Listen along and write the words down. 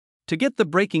To get the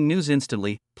breaking news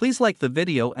instantly, please like the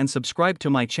video and subscribe to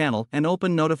my channel and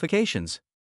open notifications.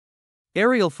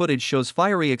 Aerial footage shows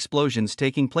fiery explosions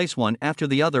taking place one after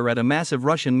the other at a massive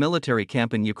Russian military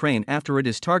camp in Ukraine after it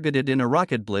is targeted in a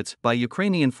rocket blitz by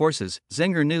Ukrainian forces.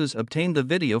 Zenger News obtained the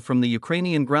video from the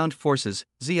Ukrainian Ground Forces,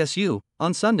 ZSU,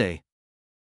 on Sunday.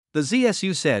 The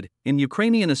ZSU said, in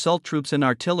Ukrainian assault troops and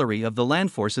artillery of the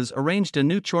land forces arranged a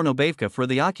new Chornobaivka for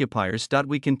the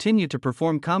occupiers.We continue to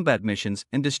perform combat missions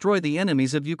and destroy the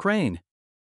enemies of Ukraine.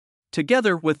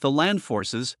 Together with the land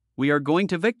forces, we are going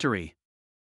to victory.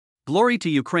 Glory to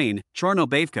Ukraine.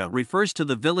 Chornobaivka refers to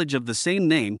the village of the same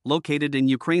name located in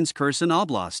Ukraine's Kherson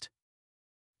Oblast.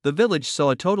 The village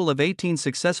saw a total of 18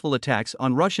 successful attacks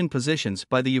on Russian positions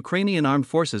by the Ukrainian Armed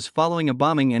Forces following a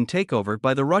bombing and takeover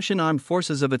by the Russian Armed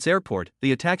Forces of its airport.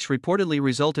 The attacks reportedly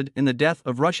resulted in the death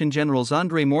of Russian generals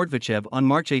Andrey Mordvichev on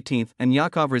March 18 and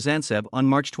Yakov Rezantsev on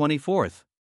March 24.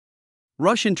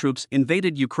 Russian troops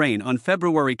invaded Ukraine on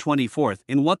February 24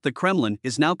 in what the Kremlin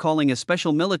is now calling a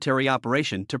special military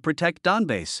operation to protect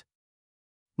Donbass.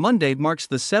 Monday marks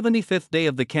the 75th day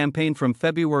of the campaign from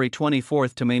February 24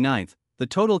 to May 9. The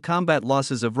total combat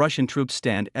losses of Russian troops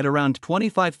stand at around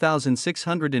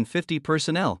 25,650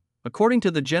 personnel, according to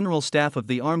the General Staff of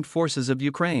the Armed Forces of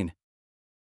Ukraine.